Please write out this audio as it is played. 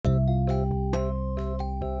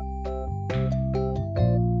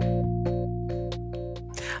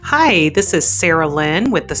Hi, this is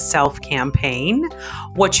Sarahlynn with the Self Campaign.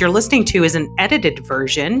 What you're listening to is an edited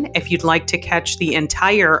version. If you'd like to catch the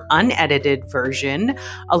entire unedited version,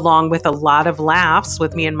 along with a lot of laughs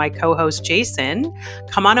with me and my co-host Jason,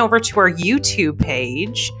 come on over to our YouTube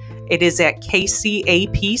page. It is at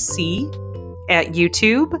KCAPC at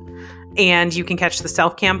YouTube, and you can catch the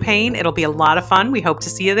Self Campaign. It'll be a lot of fun. We hope to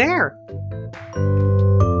see you there.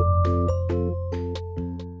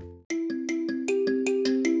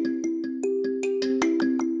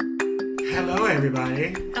 Hello,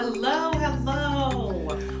 everybody. Hello.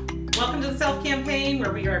 Welcome to the Self Campaign,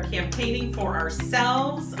 where we are campaigning for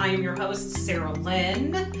ourselves. I am your host,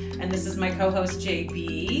 Sarahlynn, and this is my co-host,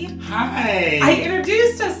 JB. Hi. I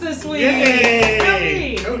introduced us this week.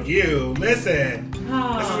 Yay! Told you. Listen.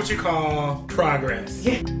 This is what you call progress.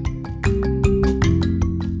 Yeah.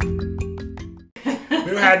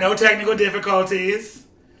 We had no technical difficulties.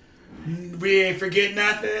 We ain't forget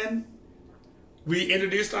nothing. We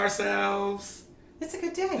introduced ourselves. It's a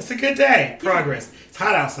good day. It's a good day. Progress. It's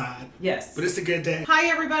hot outside. Yes. But it's a good day. Hi,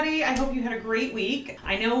 everybody. I hope you had a great week.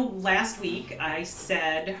 I know last week I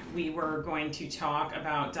said we were going to talk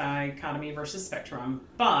about dichotomy versus spectrum,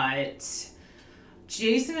 but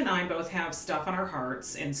Jason and I both have stuff on our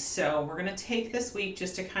hearts, and so we're going to take this week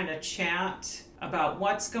just to kind of chat about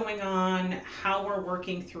what's going on, how we're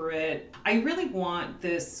working through it. I really want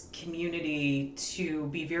this community to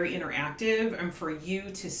be very interactive and for you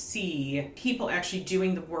to see people actually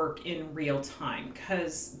doing the work in real time,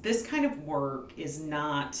 because this kind of work is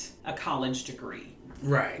not a college degree.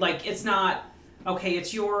 Right. Like, it's not, okay,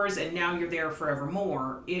 it's yours and now you're there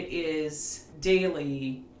forevermore. It is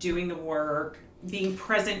daily doing the work, being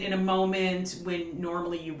present in a moment when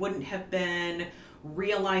normally you wouldn't have been,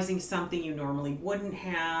 realizing something you normally wouldn't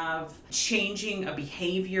have, changing a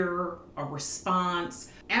behavior, a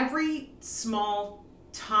response. Every small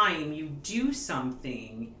time you do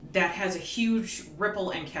something that has a huge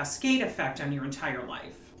ripple and cascade effect on your entire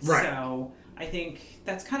life. Right. So I think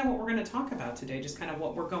that's kind of what we're going to talk about today, just kind of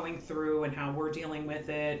what we're going through and how we're dealing with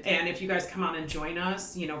it. And if you guys come on and join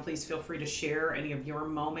us, please feel free to share any of your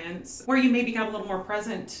moments where you maybe got a little more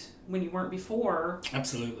present when you weren't before.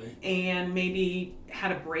 Absolutely. And maybe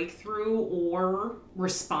had a breakthrough or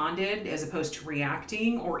responded as opposed to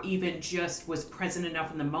reacting, or even just was present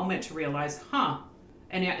enough in the moment to realize,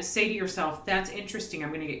 and say to yourself, that's interesting. I'm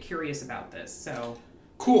going to get curious about this. So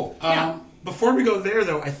cool. Yeah. Before we go there,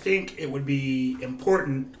 though, I think it would be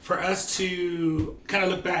important for us to kind of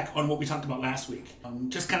look back on what we talked about last week.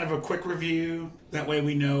 Just kind of a quick review. That way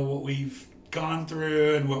we know what we've gone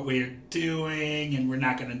through and what we're doing, and we're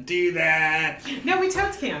not going to do that. No, we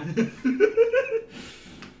totes can.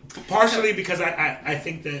 Partially because I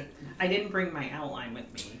think that I didn't bring my outline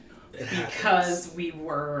with me. Because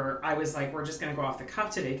I was like, we're just going to go off the cuff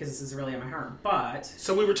today because this is really on my heart. But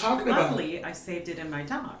so we were talking luckily, I saved it in my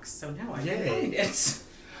docs, so now I can find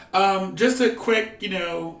it. Just a quick,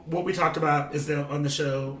 what we talked about is on the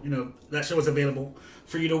show, that show is available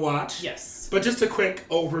for you to watch. Yes. But just a quick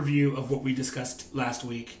overview of what we discussed last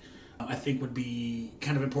week, I think would be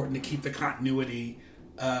kind of important to keep the continuity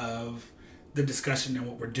of the discussion and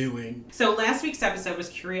what we're doing. So last week's episode was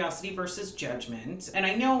curiosity versus judgment. And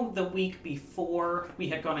I know the week before we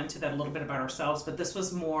had gone into that a little bit about ourselves, but this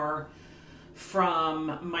was more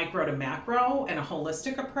from micro to macro and a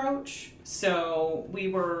holistic approach. So we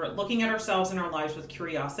were looking at ourselves and our lives with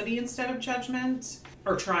curiosity instead of judgment,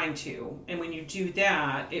 or trying to. And when you do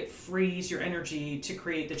that, it frees your energy to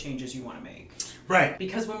create the changes you want to make. Right.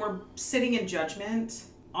 Because when we're sitting in judgment,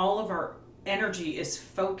 all of our energy is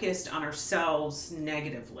focused on ourselves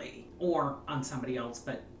negatively or on somebody else,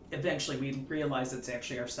 but eventually we realize it's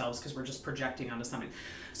actually ourselves because we're just projecting onto something.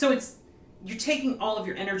 So you're taking all of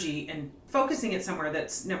your energy and focusing it somewhere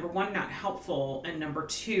that's, number one, not helpful, and number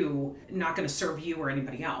two, not going to serve you or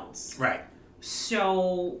anybody else. Right.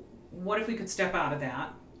 So what if we could step out of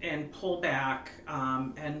that and pull back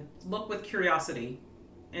and look with curiosity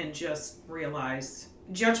and just realize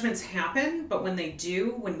judgments happen, but when they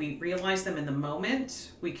do, when we realize them in the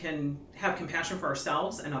moment, we can have compassion for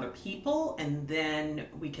ourselves and other people, and then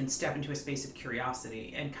we can step into a space of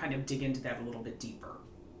curiosity and kind of dig into that a little bit deeper.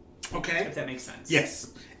 Okay. If that makes sense.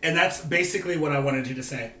 Yes. And that's basically what I wanted you to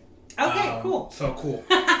say. Okay, cool. So cool.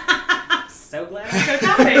 So glad I could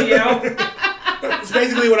accommodate you. It's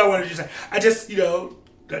basically what I wanted you to say. I just,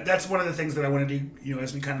 that's one of the things that I want to do,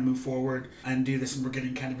 as we kind of move forward and do this, and we're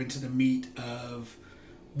getting kind of into the meat of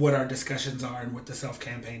what our discussions are and what the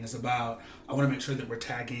self-campaign is about. I want to make sure that we're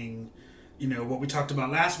tagging, what we talked about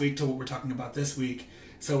last week to what we're talking about this week,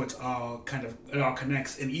 so it all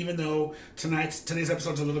connects. And even though today's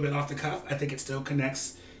episode's a little bit off the cuff, I think it still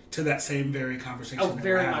connects to that same very conversation. Oh,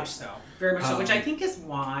 very much so. Very much so. Which I think is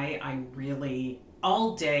why I really,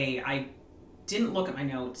 all day, I didn't look at my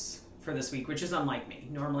notes for this week, which is unlike me.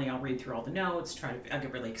 Normally I'll read through all the notes, I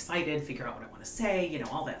get really excited, figure out what I want to say, you know,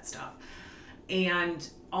 all that stuff. And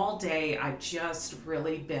all day I've just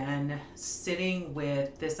really been sitting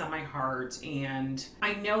with this on my heart, and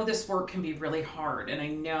I know this work can be really hard, and I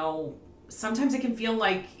know sometimes it can feel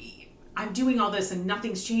like I'm doing all this and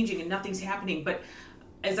nothing's changing and nothing's happening, but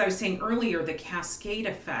as I was saying earlier, the cascade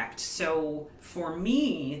effect. So for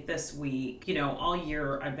me this week, you know, all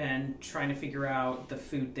year I've been trying to figure out the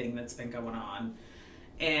food thing that's been going on.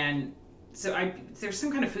 And so there's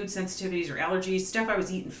some kind of food sensitivities or allergies, stuff I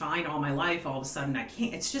was eating fine all my life. All of a sudden I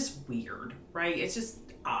can't. It's just weird, right? It's just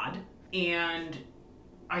odd. And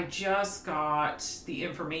I just got the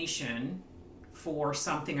information for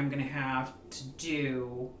something I'm going to have to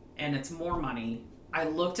do, and it's more money. I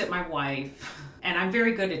looked at my wife, and I'm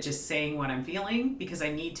very good at just saying what I'm feeling because I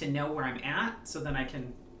need to know where I'm at so then I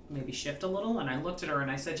can maybe shift a little. And I looked at her and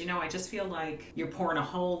I said, you know, I just feel like you're pouring a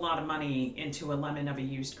whole lot of money into a lemon of a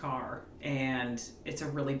used car, and it's a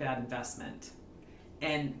really bad investment.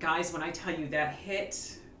 And guys, when I tell you that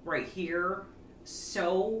hit right here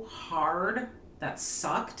so hard, that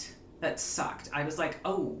sucked. I was like,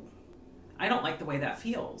 oh, I don't like the way that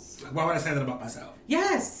feels. Why would I say that about myself?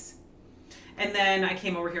 Yes. And then I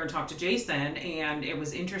came over here and talked to Jason, and it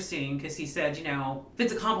was interesting because he said, you know, if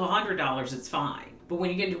it's a couple $100, it's fine. But when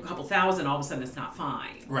you get into a couple thousand, all of a sudden it's not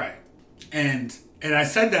fine. Right. And I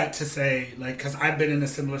said that to say, like, because I've been in a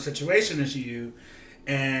similar situation as you,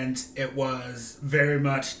 and it was very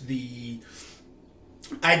much the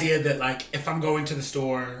idea that, like, if I'm going to the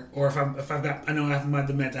store, or if I've got, I know I have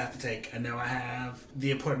the meds I have to take, I know I have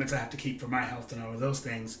the appointments I have to keep for my health and all of those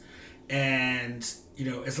things, and you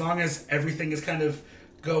know, as long as everything is kind of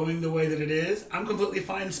going the way that it is, I'm completely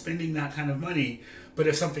fine spending that kind of money. But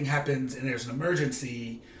if something happens and there's an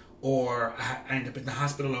emergency, or I end up in the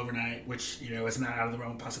hospital overnight, which, you know, is not out of the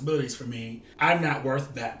realm of possibilities for me, I'm not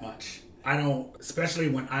worth that much. I don't, especially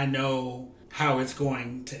when I know how it's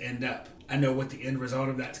going to end up. I know what the end result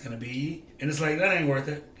of that's going to be. And it's like, that ain't worth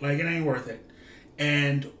it. Like, it ain't worth it.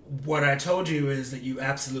 And what I told you is that you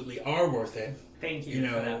absolutely are worth it. Thank you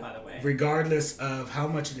for that, by the way. Regardless of how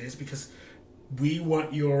much it is, because we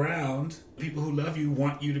want you around. People who love you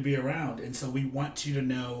want you to be around. And so we want you to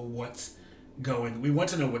know we want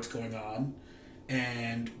to know what's going on,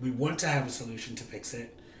 and we want to have a solution to fix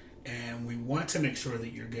it, and we want to make sure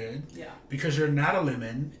that you're good. Yeah. Because you're not a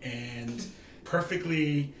lemon, and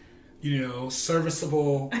perfectly, you know,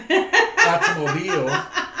 serviceable automobile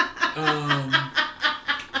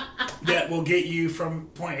that will get you from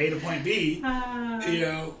point A to point B, you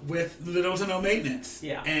know, with little to no maintenance.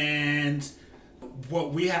 Yeah. And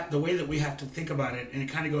the way that we have to think about it, and it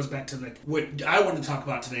kind of goes back to like what I want to talk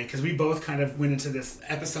about today, because we both kind of went into this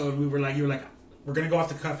episode. You were like, we're going to go off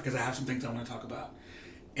the cuff because I have some things I want to talk about.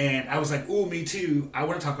 And I was like, ooh, me too. I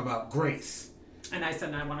want to talk about grace. And I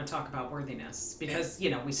said, I want to talk about worthiness because, you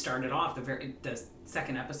know, we started off the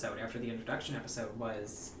second episode after the introduction episode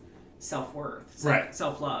was self-worth, right?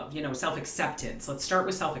 Self-love, you know, self-acceptance. Let's start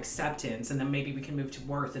with self-acceptance, and then maybe we can move to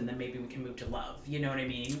worth, and then maybe we can move to love. You know what I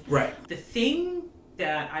mean? Right. The thing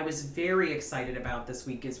that I was very excited about this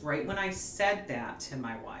week is right when I said that to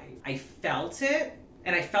my wife, I felt it,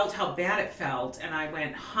 and I felt how bad it felt, and I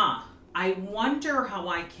went, I wonder how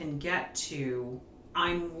I can get to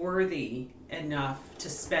I'm worthy enough to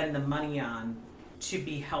spend the money on to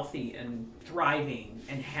be healthy and thriving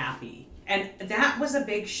and happy. And that was a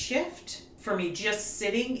big shift for me, just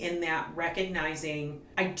sitting in that, recognizing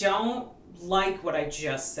I don't like what I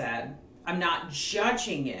just said. I'm not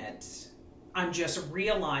judging it. I'm just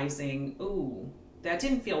realizing, ooh, that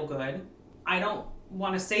didn't feel good. I don't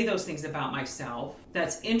want to say those things about myself.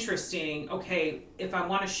 That's interesting. Okay, if I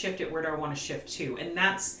want to shift it, where do I want to shift to? And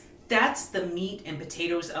that's the meat and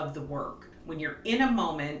potatoes of the work. When you're in a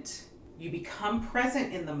moment, you become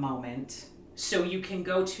present in the moment so you can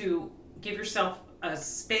go to give yourself a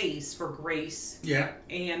space for grace. Yeah.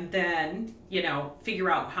 And then, you know,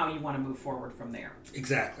 figure out how you want to move forward from there.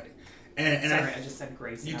 Exactly. And sorry, I just said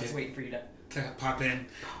grace. And I was waiting for you to pop in.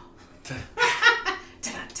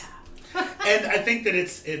 Ta-ta. And I think that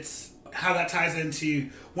it's how that ties into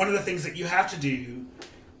one of the things that you have to do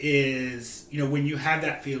is, you know, when you have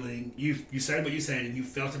that feeling, you said what you said and you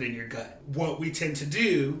felt it in your gut. What we tend to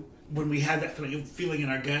do when we have that feeling in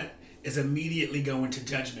our gut is immediately go into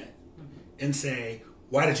judgment and say,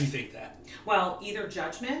 why did you think that? Well, either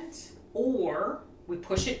judgment or we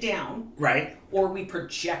push it down. Right. Or we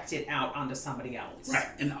project it out onto somebody else. Right.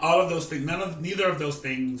 And all of those things, neither of those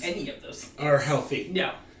things any of those are healthy.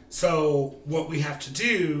 No. So what we have to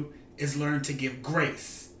do is learn to give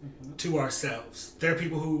grace to ourselves. There are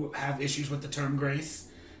people who have issues with the term grace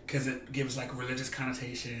because it gives like religious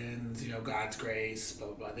connotations, you know, God's grace, blah,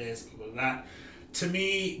 blah, blah, this, blah, blah, that. To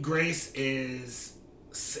me, grace is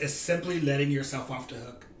simply letting yourself off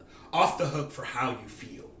the hook for how you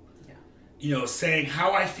feel. Yeah. You know, saying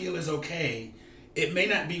how I feel is okay. It may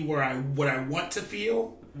not be what I want to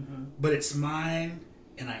feel, but it's mine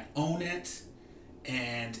and I own it.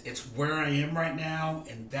 And it's where I am right now,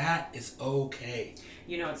 and that is okay.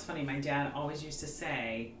 You know, it's funny. My dad always used to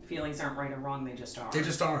say, feelings aren't right or wrong, they just are. They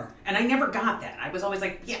just are. And I never got that. I was always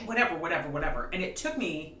like, yeah, whatever. And it took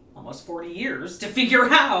me almost 40 years to figure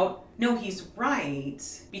out, no, he's right.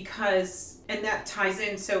 Because, and that ties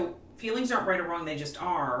in, so feelings aren't right or wrong, they just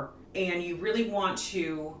are. And you really want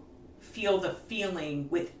to feel the feeling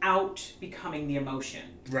without becoming the emotion.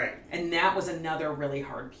 Right. And that was another really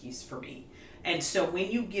hard piece for me. And so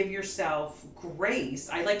when you give yourself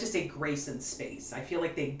grace, I like to say grace and space. I feel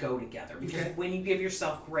like they go together. Because when you give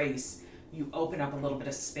yourself grace, you open up a little bit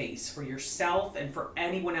of space for yourself and for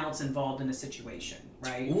anyone else involved in a situation,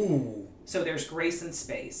 right? Ooh. So there's grace and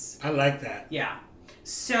space. I like that. Yeah.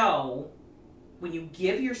 So when you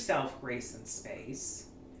give yourself grace and space,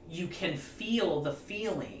 you can feel the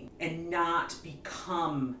feeling and not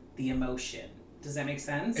become the emotion. Does that make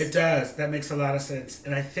sense? It does. That makes a lot of sense.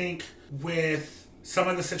 And I think with some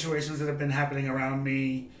of the situations that have been happening around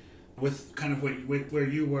me, with kind of where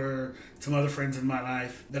you were, some other friends in my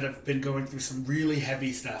life that have been going through some really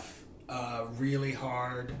heavy stuff, really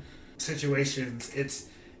hard situations, it's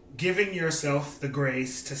giving yourself the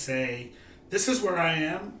grace to say, this is where I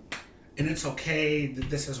am, and it's okay that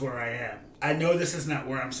this is where I am. I know this is not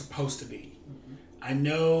where I'm supposed to be. I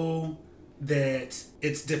know that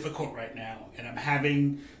it's difficult right now, and I'm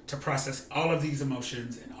having to process all of these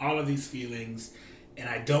emotions and all of these feelings, and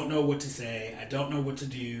I don't know what to say, I don't know what to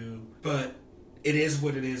do, but it is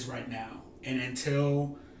what it is right now. And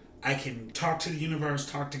until I can talk to the universe,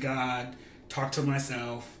 talk to God, talk to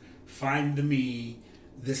myself, find the me,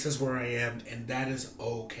 this is where I am, and that is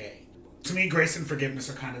okay. To me, grace and forgiveness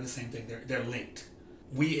are kind of the same thing. They're linked.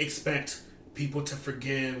 We expect people to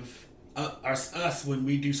forgive us when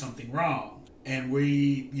we do something wrong. And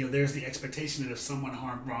there's the expectation that if someone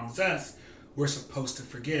wrongs us, we're supposed to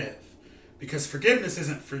forgive. Because forgiveness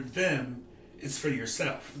isn't for them, it's for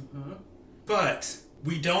yourself. But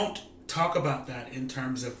we don't talk about that in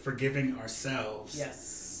terms of forgiving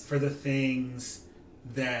ourselves for the things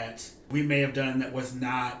that we may have done that was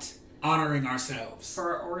not honoring ourselves.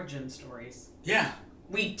 For our origin stories. Yeah.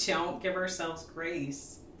 We don't give ourselves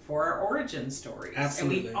grace for our origin stories.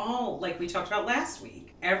 Absolutely. And we all, like we talked about last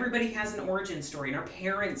week, everybody has an origin story, and our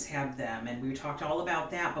parents have them, and we talked all about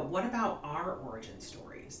that. But what about our origin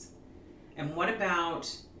stories? And what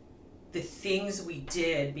about the things we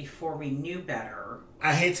did before we knew better?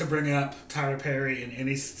 I hate to bring up Tyler Perry in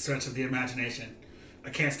any stretch of the imagination. I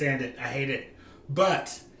can't stand it. I hate it.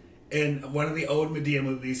 But in one of the old Medea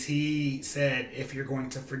movies, he said, if you're going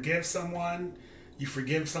to forgive someone, you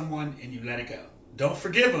forgive someone and you let it go. Don't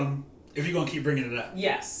forgive them if you're going to keep bringing it up.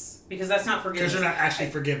 Yes, because that's not forgiveness. Because you're not actually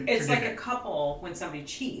forgiving. It's like a couple when somebody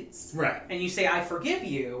cheats. Right. And you say, I forgive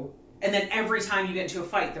you, and then every time you get into a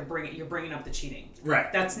fight, you're bringing up the cheating.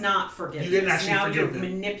 Right. That's not forgiveness. You didn't actually forgive them. Now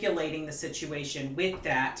you're manipulating the situation with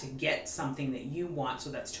that to get something that you want, so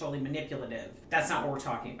that's totally manipulative. That's not what we're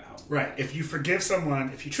talking about. Right. If you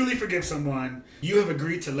truly forgive someone, you have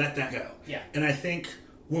agreed to let that go. Yeah. And I think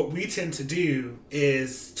what we tend to do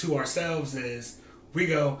is, to ourselves, is we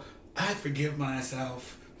go, I forgive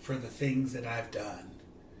myself for the things that I've done.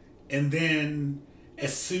 And then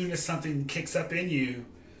as soon as something kicks up in you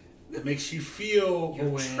that makes you feel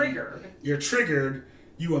you're triggered,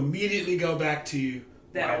 you immediately go back to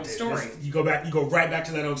that old story. You go right back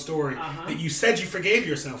to that old story that you said you forgave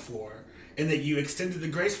yourself for and that you extended the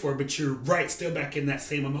grace for, but you're still back in that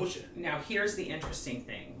same emotion. Now here's the interesting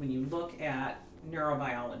thing. When you look at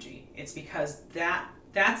neurobiology, it's because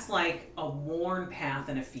that's like a worn path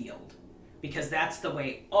in a field, because that's the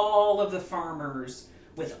way all of the farmers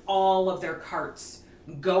with all of their carts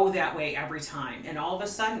go that way every time. And all of a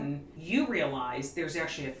sudden, you realize there's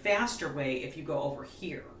actually a faster way if you go over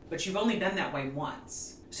here. But you've only been that way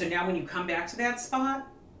once. So now when you come back to that spot,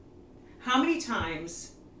 how many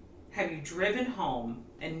times have you driven home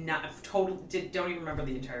and don't even remember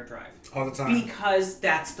the entire drive? All the time. Because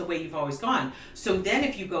that's the way you've always gone. So then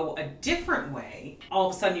if you go a different way, all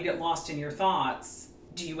of a sudden you get lost in your thoughts.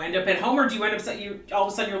 Do you end up at home, or do you end up all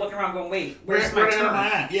of a sudden you're looking around going, wait, where's my turn? Am I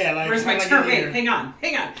at? Yeah, like, where's my turn? Wait, hang on.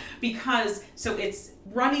 Because, so it's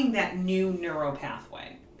running that new neuro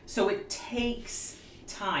pathway. So it takes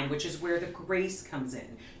time, which is where the grace comes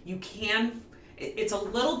in. You can, it's a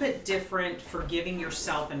little bit different forgiving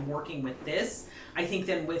yourself and working with this, I think,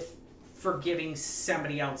 than with forgiving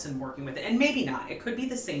somebody else and working with it. And maybe not. It could be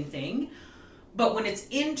the same thing. But when it's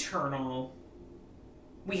internal,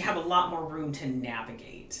 we have a lot more room to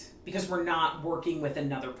navigate because we're not working with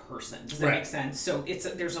another person. Does that make sense? So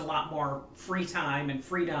there's a lot more free time and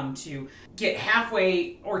freedom to get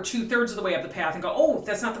halfway or 2/3 of the way up the path and go, oh,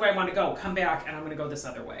 that's not the way I want to go. Come back and I'm going to go this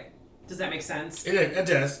other way. Does that make sense? It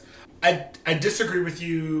does. I disagree with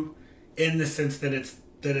you in the sense that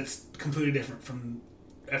it's completely different from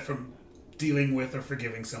dealing with or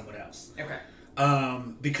forgiving someone else. Okay.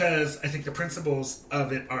 Because I think the principles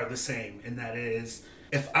of it are the same, and that is,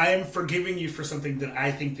 if I am forgiving you for something that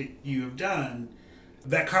I think that you have done,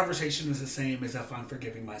 that conversation is the same as if I'm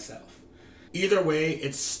forgiving myself. Either way,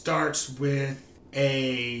 it starts with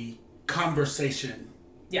a conversation.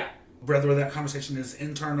 Yeah. Whether that conversation is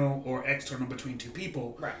internal or external between two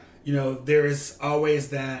people. Right. You know, there is always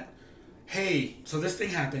that, hey, so this thing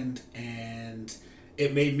happened and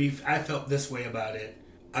I felt this way about it.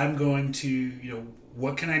 I'm going to,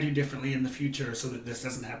 what can I do differently in the future so that this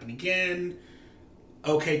doesn't happen again?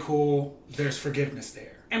 Okay, cool. There's forgiveness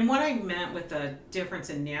there. And what I meant with the difference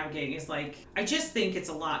in navigating is I just think it's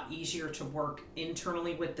a lot easier to work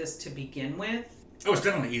internally with this to begin with. Oh, it's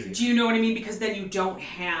definitely easier. Do you know what I mean? Because then you don't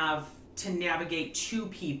have to navigate two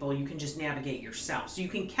people. You can just navigate yourself. So you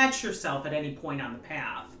can catch yourself at any point on the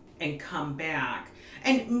path and come back.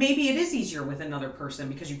 And maybe it is easier with another person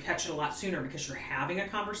because you catch it a lot sooner because you're having a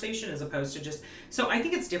conversation as opposed to just... So I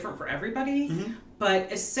think it's different for everybody. Mm-hmm.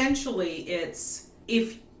 But essentially it's...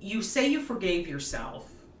 If you say you forgave yourself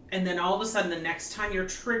and then all of a sudden the next time you're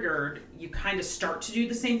triggered, you kind of start to do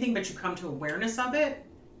the same thing, but you come to awareness of it,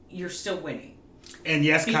 you're still winning. And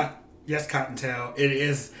yes, Cottontail, it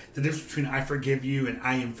is the difference between I forgive you and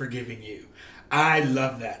I am forgiving you. I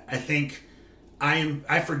love that. I think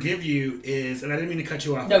I forgive you is, and I didn't mean to cut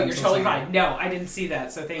you off. No, you're totally fine. No, I didn't see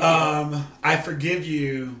that, so thank you. I forgive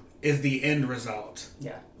you is the end result.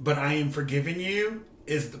 Yeah. But I am forgiving you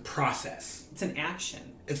is the process. It's an action.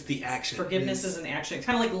 It's the action. Forgiveness is an action. It's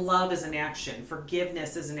kind of like love is an action.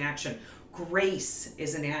 Forgiveness is an action. Grace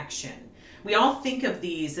is an action. We all think of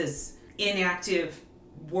these as inactive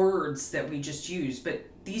words that we just use, but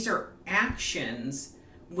these are actions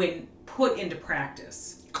when put into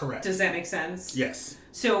practice. Correct. Does that make sense? Yes.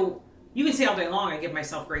 So you can say all day long, I give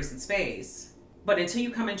myself grace and space. But until you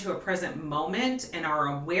come into a present moment and are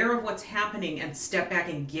aware of what's happening and step back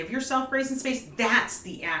and give yourself grace and space, that's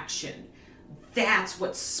the action. That's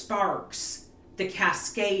what sparks the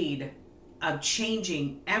cascade of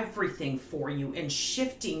changing everything for you and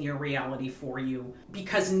shifting your reality for you,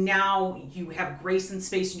 because now you have grace and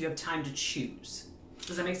space and you have time to choose.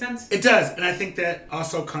 Does that make sense? It does. And I think that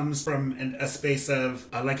also comes from a space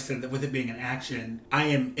of, like I said, with it being an action, I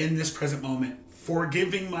am in this present moment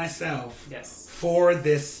forgiving myself for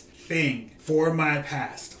this thing, for my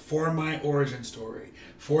past, for my origin story,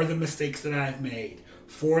 for the mistakes that I've made,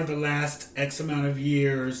 for the last X amount of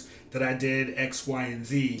years that I did X, Y, and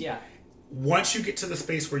Z. Yeah. Once you get to the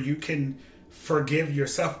space where you can forgive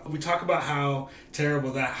yourself, we talk about how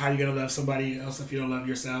terrible how you're going to love somebody else if you don't love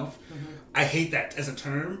yourself. Mm-hmm. I hate that as a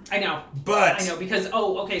term. I know. But... I know, because,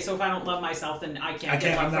 so if I don't love myself, then I can't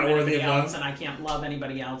I'm not worthy of love. And I can't love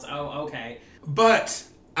anybody else. Oh, okay. But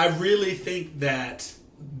I really think that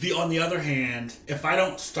on the other hand, if I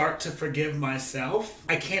don't start to forgive myself,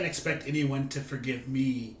 I can't expect anyone to forgive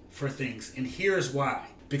me for things. And here's why.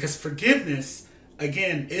 Because forgiveness,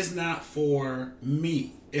 again, is not for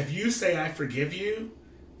me. If you say I forgive you,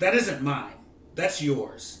 that isn't mine. That's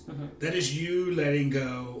yours. Mm-hmm. That is you letting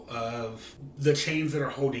go of the chains that are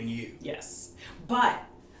holding you. Yes. But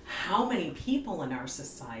how many people in our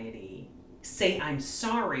society say I'm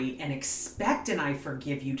sorry and expect an I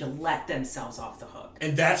forgive you to let themselves off the hook?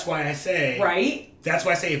 And that's why I say... Right? That's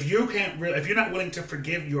why I say if you're not willing to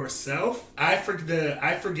forgive yourself, I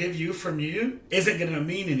forgive you from you isn't going to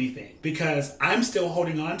mean anything, because I'm still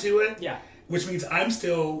holding on to it. Yeah. Which means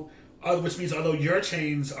although your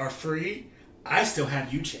chains are free, I still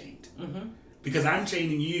have you chained. Mm-hmm. Because I'm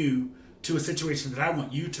chaining you to a situation that I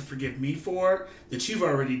want you to forgive me for, that you've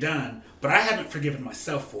already done, but I haven't forgiven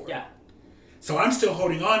myself for. Yeah. So I'm still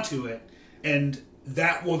holding on to it, and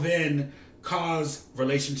that will then cause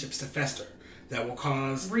relationships to fester. That will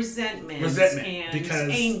cause resentment and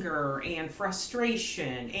anger and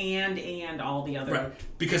frustration and all the other... Right.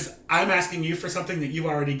 Because I'm asking you for something that you've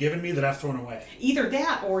already given me that I've thrown away. Either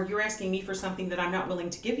that, or you're asking me for something that I'm not willing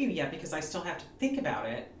to give you yet because I still have to think about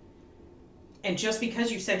it. And just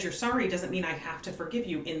because you said you're sorry doesn't mean I have to forgive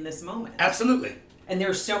you in this moment. Absolutely. And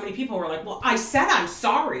there's so many people who are like, well, I said I'm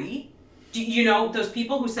sorry. You know, those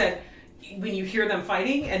people who said, when you hear them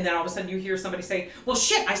fighting and then all of a sudden you hear somebody say, well,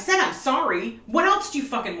 shit, I said I'm sorry. What else do you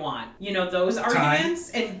fucking want? You know, those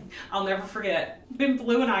arguments. And I'll never forget, when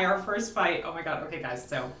Blue and I, our first fight, oh my God, okay guys,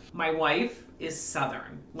 so my wife is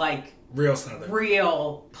Southern, like real Southern,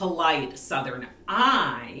 real polite Southern.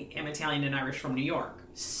 I am Italian and Irish from New York.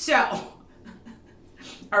 So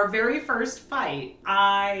our very first fight,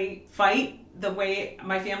 I fight the way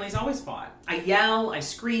my family's always fought. I yell, I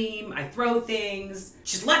scream, I throw things,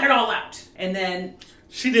 just let it all out. And then...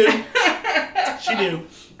 She do. She do.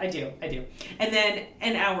 I do. And then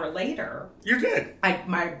an hour later... You're good.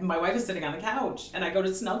 My wife is sitting on the couch, and I go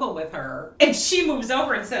to snuggle with her, and she moves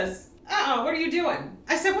over and says, what are you doing?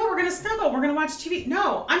 I said, well, we're going to snuggle. We're going to watch TV.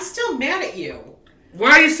 No, I'm still mad at you.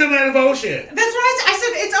 Why are you still mad at bullshit? That's what I said. I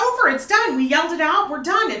said, it's over. It's done. We yelled it out. We're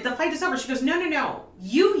done. The fight is over. She goes, no.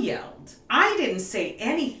 You yelled. I didn't say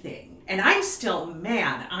anything. And I'm still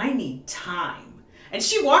mad. I need time. And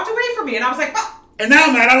she walked away from me. And I was like, oh. And now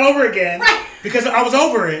I'm mad all over again. Right. Because I was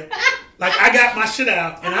over it. Like, I got my shit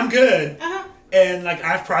out. And I'm good. And, like,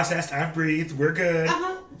 I've processed. I've breathed. We're good.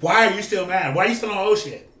 Why are you still mad? Why are you still on oh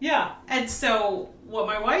shit? Yeah. And so what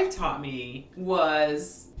my wife taught me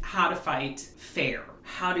was how to fight fair,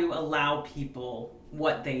 how to allow people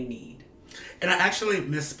what they need. And I actually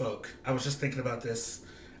misspoke. I was just thinking about this.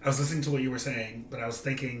 I was listening to what you were saying, but I was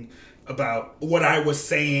thinking about what I was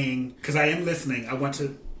saying, because I am listening. I want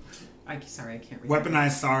to... Sorry, I can't read.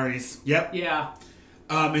 Weaponize sorries. Yep. Yeah.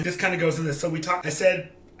 And this kind of goes in this. So I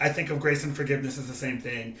said, I think of grace and forgiveness as the same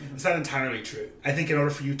thing. Mm-hmm. It's not entirely true. I think in order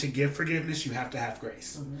for you to give forgiveness, you have to have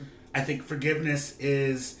grace. Mm-hmm. I think forgiveness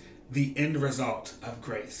is the end result of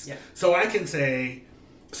grace. Yeah. So I can say,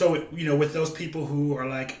 with those people who are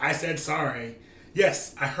like, I said sorry,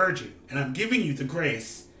 yes, I heard you, and I'm giving you the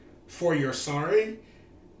grace for your sorry,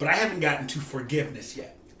 but I haven't gotten to forgiveness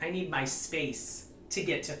yet. I need my space to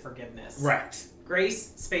get to forgiveness. Right.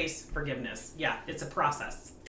 Grace, space, forgiveness. Yeah, it's a process.